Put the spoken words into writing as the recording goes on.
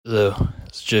Hello,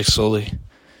 it's Jake Sully.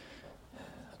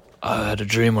 I had a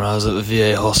dream when I was at the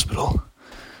VA hospital.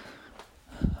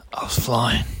 I was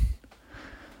flying.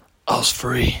 I was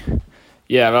free.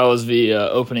 Yeah, that was the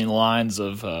opening lines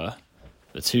of the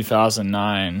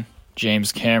 2009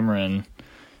 James Cameron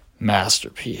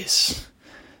masterpiece,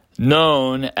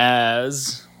 known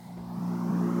as...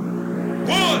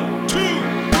 1, 2,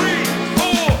 3,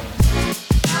 4.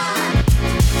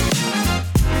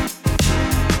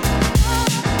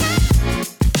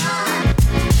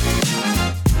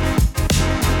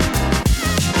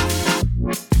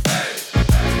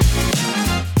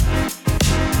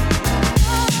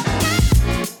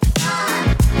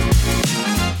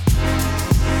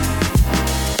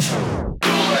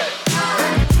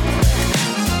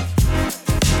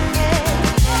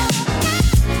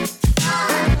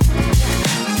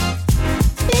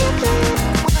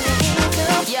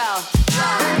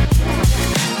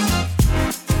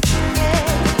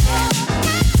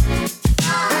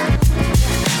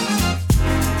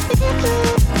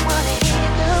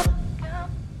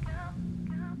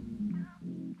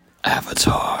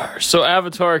 Avatar. So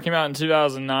Avatar came out in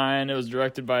 2009. It was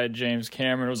directed by James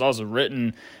Cameron. It was also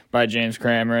written by James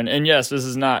Cameron. And yes, this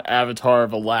is not Avatar: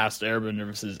 The Last Airbender.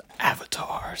 This is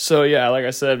Avatar. So yeah, like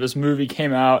I said, this movie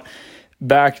came out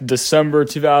back December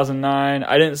 2009.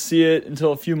 I didn't see it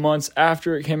until a few months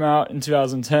after it came out in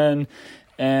 2010.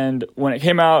 And when it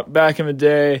came out back in the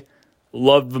day,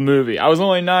 loved the movie. I was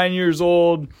only 9 years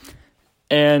old.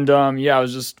 And I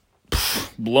was just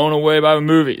blown away by the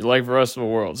movie, like the rest of the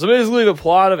world. So basically, the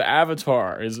plot of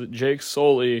Avatar is that Jake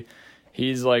Sully,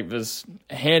 he's like this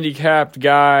handicapped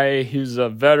guy who's a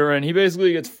veteran. He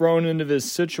basically gets thrown into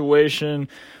this situation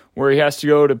where he has to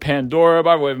go to Pandora.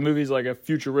 By the way, the movie's like a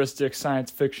futuristic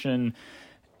science fiction,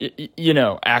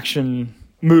 action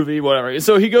movie, whatever.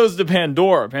 So he goes to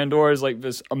Pandora. Pandora is like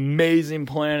this amazing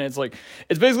planet.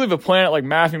 It's basically the planet like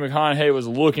Matthew McConaughey was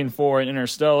looking for in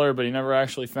Interstellar, but he never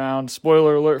actually found.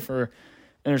 Spoiler alert for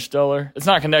Interstellar. It's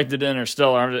not connected to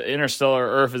Interstellar. Interstellar,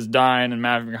 Earth is dying, and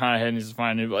Matthew McConaughey needs to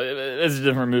find new. It's a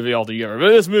different movie altogether. But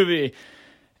this movie,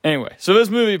 anyway. So this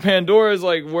movie, Pandora, is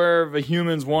like where the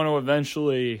humans want to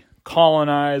eventually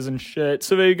colonize and shit.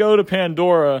 So they go to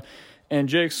Pandora, and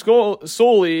Jake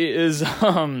Sully is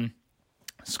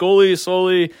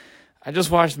Sully. I just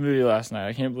watched the movie last night.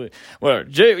 I can't believe. Whatever.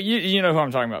 You know who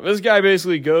I'm talking about. This guy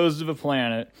basically goes to the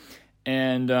planet.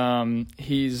 And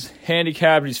he's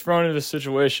handicapped. He's thrown into a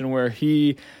situation where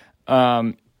he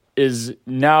is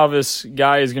now this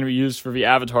guy is going to be used for the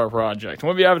Avatar Project. And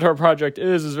what the Avatar Project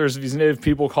is there's these native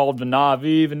people called the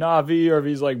Na'vi. The Na'vi are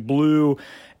these like blue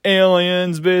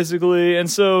aliens, basically. And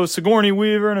so Sigourney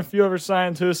Weaver and a few other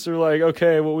scientists are like,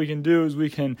 okay, what we can do is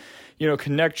we can,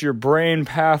 connect your brain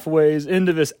pathways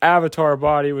into this Avatar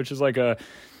body, which is like a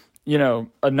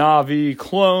Na'vi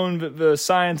clone that the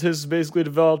scientists basically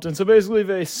developed. And so basically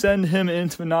they send him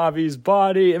into the Na'vi's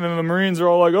body, and then the Marines are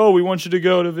all like, oh, we want you to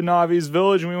go to the Na'vi's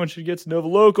village, and we want you to get to know the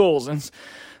locals. And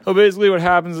so basically what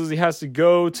happens is he has to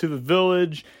go to the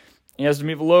village, he has to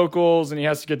meet the locals, and he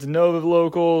has to get to know the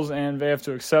locals, and they have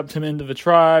to accept him into the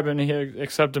tribe, and he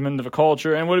accept him into the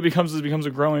culture. And what it becomes is it becomes a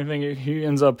growing thing. He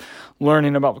ends up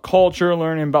learning about the culture,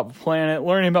 learning about the planet,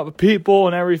 learning about the people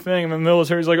and everything. And the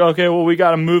military's like, okay, well, we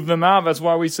got to move them out. That's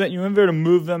why we sent you in there, to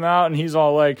move them out. And he's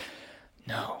all like,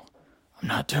 no, I'm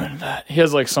not doing that. He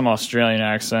has like some Australian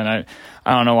accent.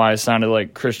 I don't know why it sounded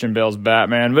like Christian Bale's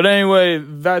Batman. But anyway,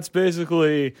 that's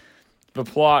basically the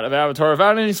plot of Avatar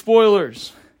without any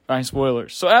spoilers.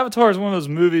 So Avatar is one of those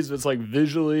movies that's like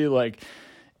visually like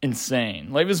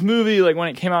insane. Like this movie, like when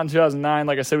it came out in 2009,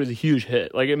 like I said, it was a huge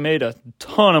hit. Like it made a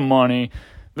ton of money.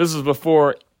 This is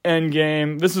before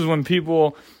Endgame. This is when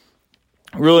people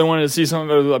really wanted to see something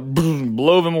that would like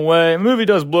blow them away. The movie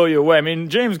does blow you away. I mean,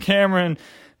 James Cameron,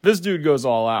 this dude goes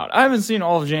all out. I haven't seen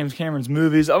all of James Cameron's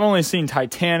movies. I've only seen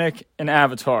Titanic and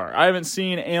Avatar. I haven't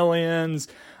seen Aliens.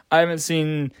 I haven't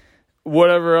seen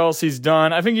whatever else he's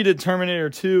done. I think he did Terminator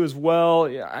 2 as well.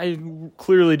 I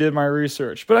clearly did my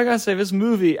research. But I gotta say, this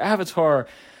movie, Avatar,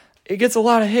 it gets a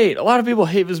lot of hate. A lot of people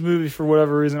hate this movie for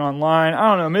whatever reason online. I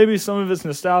don't know, maybe some of it's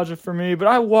nostalgia for me, but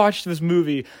I watched this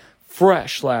movie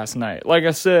fresh last night. Like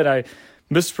I said, I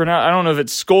mispronounced, I don't know if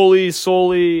it's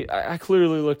Sully. I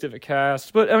clearly looked at the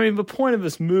cast. But, I mean, the point of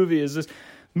this movie is this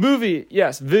movie,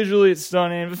 yes, visually it's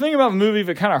stunning. The thing about the movie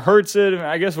that kind of hurts it, and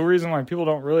I guess the reason why people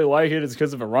don't really like it is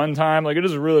because of the runtime. Like, it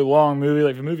is a really long movie.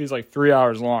 Like, the movie's like 3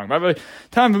 hours long. By the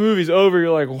time the movie's over,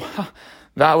 you're like, wow,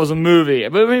 that was a movie.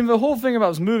 But I mean, the whole thing about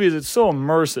this movie is it's so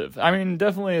immersive. I mean,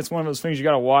 definitely it's one of those things you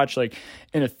got to watch like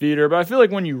in a theater. But I feel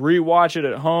like when you rewatch it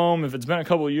at home, if it's been a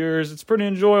couple of years, it's pretty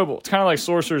enjoyable. It's kind of like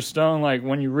Sorcerer's Stone. Like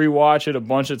when you rewatch it a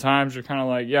bunch of times, you're kind of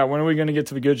like, yeah, when are we going to get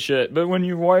to the good shit? But when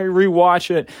you rewatch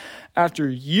it after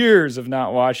years of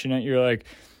not watching it, you're like,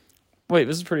 wait,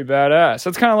 this is pretty badass.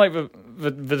 That's kind of like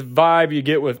the vibe you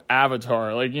get with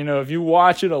Avatar. Like, you know, if you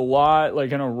watch it a lot,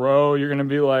 like in a row, you're going to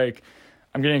be like,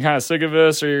 I'm getting kind of sick of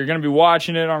this, or you're going to be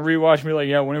watching it on rewatch and be like,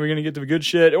 yeah, when are we going to get to the good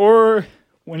shit? Or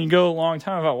when you go a long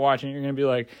time without watching it, you're going to be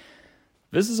like,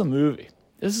 this is a movie.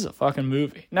 This is a fucking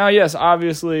movie. Now, yes,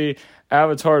 obviously,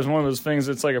 Avatar is one of those things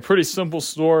that's like a pretty simple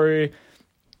story,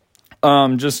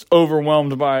 just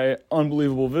overwhelmed by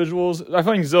unbelievable visuals. I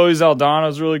think Zoe Saldana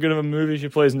is really good in a movie. She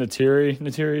plays Neytiri.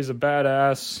 Neytiri is a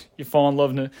badass. You fall in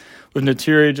love with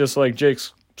Neytiri just like Jake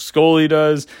Scully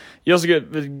does. You also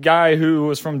get the guy who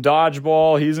was from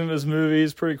Dodgeball. He's in this movie.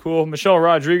 He's pretty cool. Michelle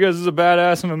Rodriguez is a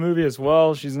badass in the movie as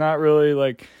well. She's not really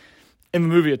like in the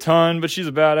movie a ton, but she's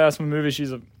a badass in the movie.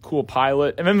 She's a cool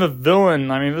pilot. And then the villain,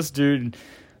 I mean, this dude,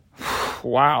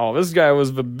 wow, this guy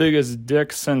was the biggest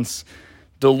dick since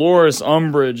Dolores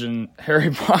Umbridge and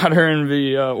Harry Potter and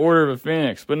the Order of the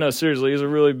Phoenix. But no, seriously, he's a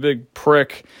really big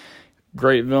prick.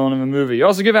 Great villain in the movie. You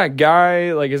also get that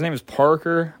guy, like his name is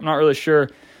Parker. I'm not really sure.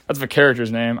 That's the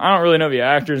character's name. I don't really know the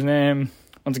actor's name.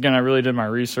 Once again, I really did my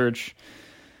research.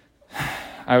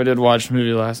 I did watch the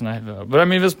movie last night, though. But I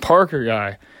mean, this Parker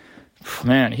guy,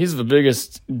 man, he's the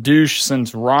biggest douche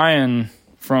since Ryan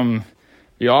from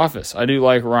The Office. I do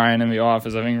like Ryan in The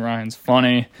Office. I think Ryan's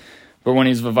funny. But when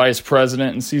he's the vice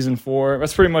president in season 4,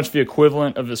 that's pretty much the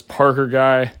equivalent of this Parker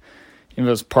guy. You know,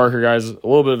 this Parker guy's a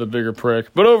little bit of a bigger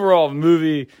prick. But overall, the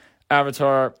movie,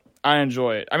 Avatar, I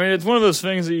enjoy it. I mean, it's one of those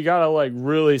things that you gotta like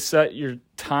really set your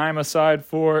time aside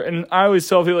for. And I always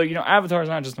tell people, like, you know, Avatar is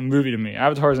not just a movie to me.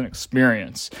 Avatar is an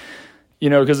experience.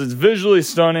 You know, because it's visually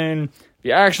stunning,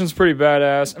 the action's pretty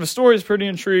badass, and the story's pretty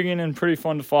intriguing and pretty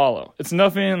fun to follow. It's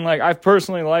nothing like, I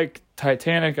personally like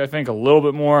Titanic, I think, a little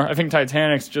bit more. I think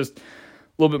Titanic's just a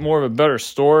little bit more of a better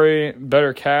story,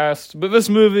 better cast. But this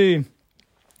movie,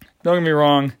 don't get me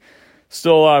wrong,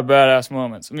 still a lot of badass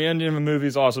moments. And the ending of the movie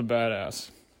is also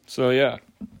badass. So, yeah,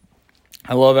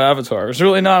 I love Avatar. There's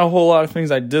really not a whole lot of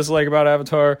things I dislike about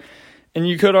Avatar. And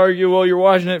you could argue, well, you're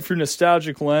watching it through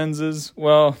nostalgic lenses.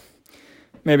 Well,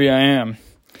 maybe I am.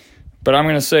 But I'm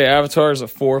going to say Avatar is a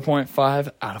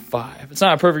 4.5 out of 5. It's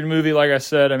not a perfect movie, like I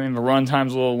said. I mean, the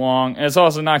runtime's a little long. And it's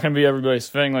also not going to be everybody's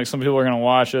thing. Like, some people are going to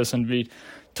watch this and be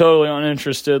totally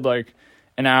uninterested, like,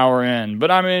 an hour in.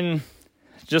 But, I mean,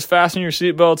 just fasten your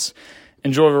seatbelts,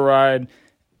 enjoy the ride,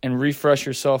 and refresh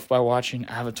yourself by watching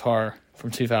Avatar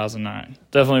from 2009.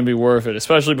 Definitely be worth it,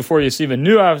 especially before you see the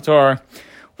new Avatar,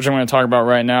 which I'm going to talk about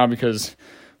right now because,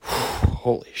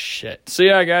 holy shit. So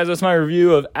yeah, guys, that's my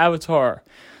review of Avatar.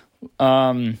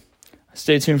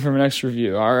 Stay tuned for my next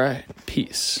review. All right,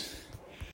 peace.